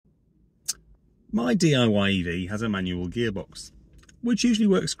My DIY EV has a manual gearbox, which usually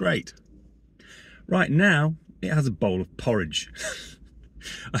works great. Right now, it has a bowl of porridge.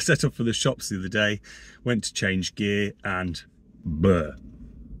 I set off for the shops the other day, went to change gear, and bleh.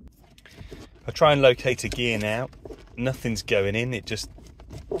 I try and locate a gear now. Nothing's going in,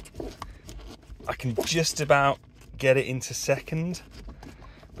 I can just about get it into second,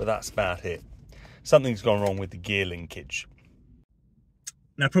 but that's about it. Something's gone wrong with the gear linkage.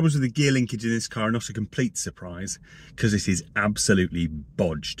 Now, problems with the gear linkage in this car are not a complete surprise, because it is absolutely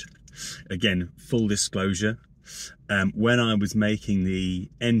bodged. Again, full disclosure, when I was making the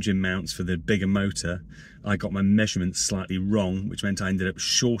engine mounts for the bigger motor, I got my measurements slightly wrong, which meant I ended up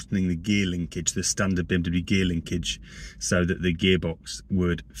shortening the gear linkage, the standard BMW gear linkage, so that the gearbox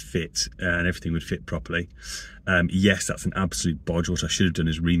would fit and everything would fit properly. Yes, that's an absolute bodge. What I should have done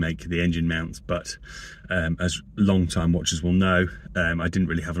is remake the engine mounts, but as long-time watchers will know, I didn't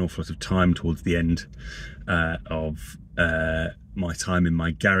really have an awful lot of time towards the end of my time in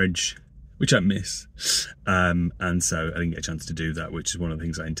my garage, which I miss, and so I didn't get a chance to do that, which is one of the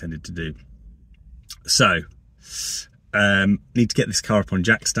things I intended to do. So, need to get this car up on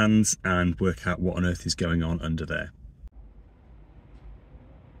jack stands and work out what on earth is going on under there.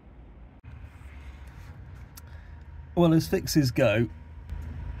 Well, as fixes go,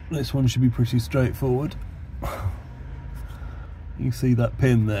 this one should be pretty straightforward. You see that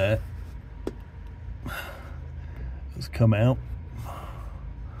pin there has come out.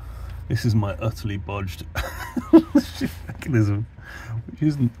 This is my utterly bodged shift mechanism,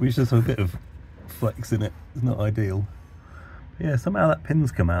 which just has a bit of flex in it. It's not ideal. But yeah, somehow that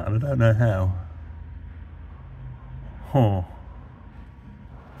pin's come out and I don't know how. Huh.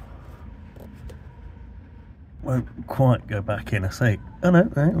 Won't quite go back in, I say. Oh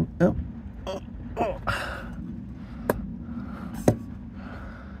no, oh.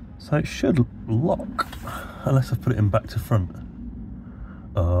 So it should lock, unless I've put it in back to front.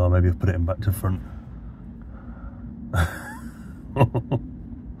 Oh, maybe I've put it in back to front.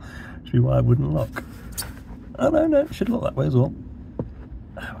 Should be why it wouldn't lock. Oh no, it should look that way as well.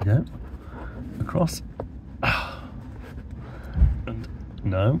 There we go. Across. And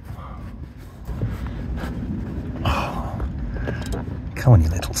no. Oh. Come on, you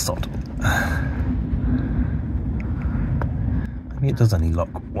little sod. Maybe it does only lock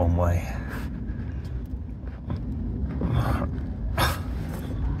one way.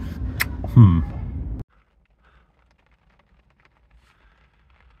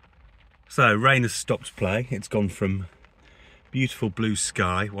 So rain has stopped play. It's gone from beautiful blue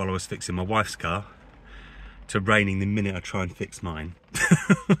sky while I was fixing my wife's car to raining the minute I try and fix mine,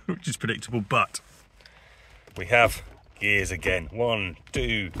 which is predictable, but we have gears again. 1,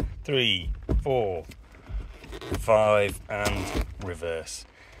 2, 3, 4, 5, and reverse.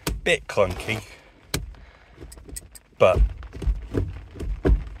 Bit clunky, but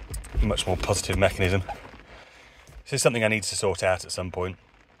much more positive mechanism. This is something I need to sort out at some point.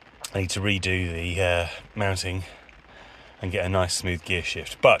 I need to redo the mounting and get a nice smooth gear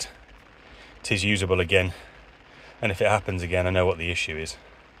shift, but it is usable again, and if it happens again I know what the issue is.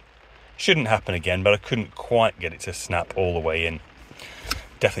 Shouldn't happen again, but I couldn't quite get it to snap all the way in.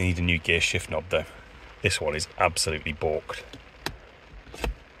 Definitely need a new gear shift knob though. This one is absolutely balked.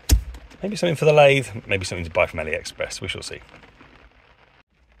 Maybe something for the lathe, maybe something to buy from AliExpress, we shall see.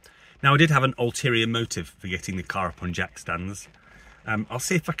 Now, I did have an ulterior motive for getting the car up on jack stands. I'll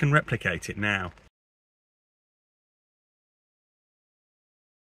see if I can replicate it now.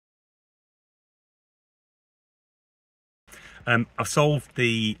 I've solved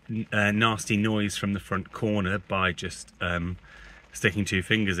the nasty noise from the front corner by just sticking 2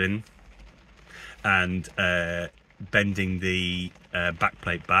 fingers in and bending the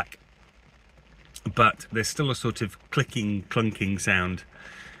backplate back. But there's still a sort of clicking, clunking sound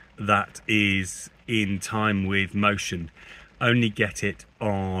that is in time with motion. Only get it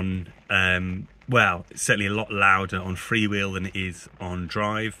on, well, it's certainly a lot louder on freewheel than it is on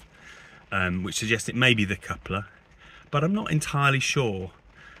drive, which suggests it may be the coupler, but I'm not entirely sure.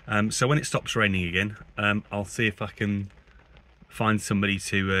 So when it stops raining again, I'll see if I can find somebody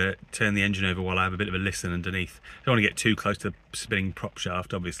to turn the engine over while I have a bit of a listen underneath. Don't want to get too close to the spinning prop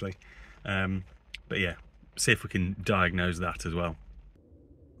shaft, obviously. But yeah, see if we can diagnose that as well.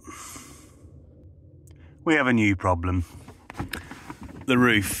 We have a new problem. The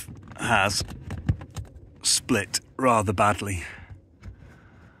roof has split rather badly.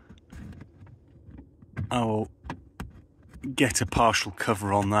 I will get a partial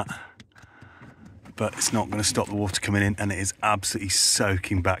cover on that, but it's not going to stop the water coming in, and it is absolutely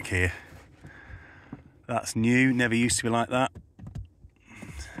soaking back here. That's new, never used to be like that.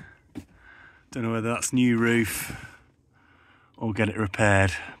 Don't know whether that's new roof or get it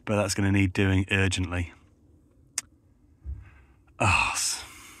repaired, but that's going to need doing urgently. Oh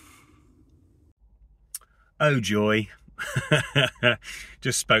joy.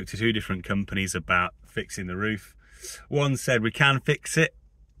 Just spoke to 2 different companies about fixing the roof. One said we can fix it,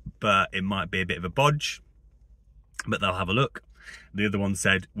 but it might be a bit of a bodge, but they'll have a look. The other one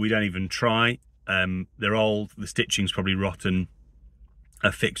said we don't even try. They're old, the stitching's probably rotten,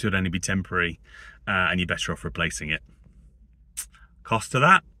 a fix would only be temporary, and you're better off replacing it. Cost of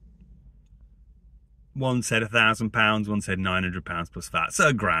that? One said £1,000, one said £900 plus VAT.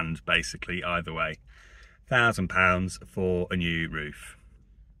 So £1,000 basically, either way. £1,000 for a new roof.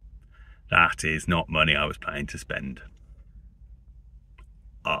 That is not money I was planning to spend.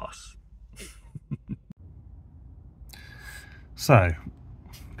 Arse. So,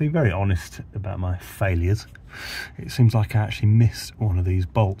 being very honest about my failures, it seems like I actually missed one of these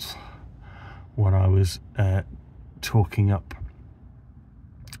bolts when I was torquing up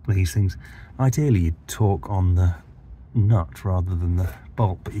these things. Ideally you'd torque on the nut rather than the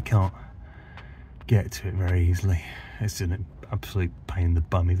bolt, but you can't get to it very easily. It's an absolute pain in the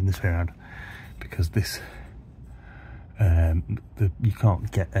bum even this way around, because this you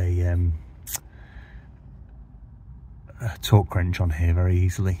can't get a torque wrench on here very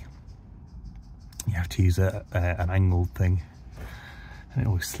easily. You have to use an angled thing, and it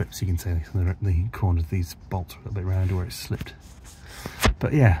always slips. You can see the corners of these bolts are a little bit round where it's slipped.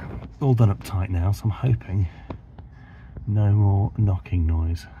 But yeah, all done up tight now, so I'm hoping no more knocking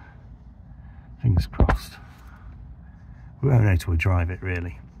noise. Fingers crossed. We won't know till we drive it,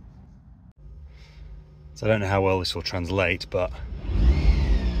 really. So I don't know how well this will translate, but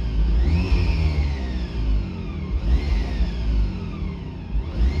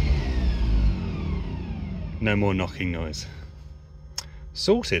no more knocking noise.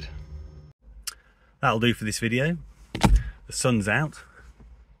 Sorted. That'll do for this video. The sun's out,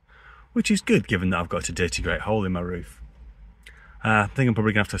 which is good given that I've got a dirty great hole in my roof. I think I'm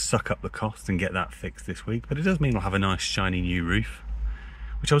probably going to have to suck up the cost and get that fixed this week, but it does mean I'll have a nice shiny new roof,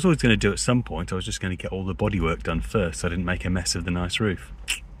 which I was always going to do at some point. I was just going to get all the bodywork done first so I didn't make a mess of the nice roof.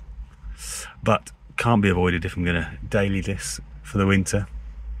 But can't be avoided if I'm going to daily this for the winter.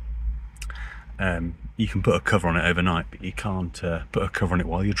 You can put a cover on it overnight, but you can't put a cover on it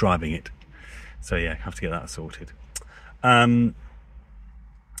while you're driving it. So yeah, have to get that sorted.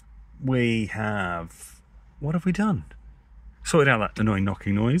 We have... what have we done? Sorted out that annoying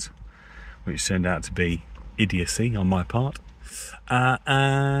knocking noise, which turned out to be idiocy on my part.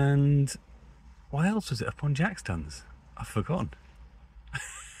 And what else was it up on jack stands? I've forgotten.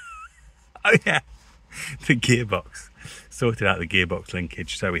 Oh yeah, the gearbox. Sorted out the gearbox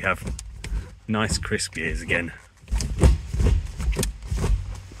linkage, so we have nice crisp gears again.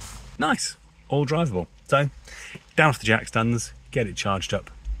 Nice, all drivable. So, down off the jack stands, get it charged up,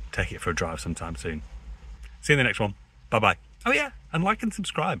 take it for a drive sometime soon. See you in the next one. Bye bye. Oh yeah, and like and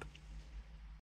subscribe.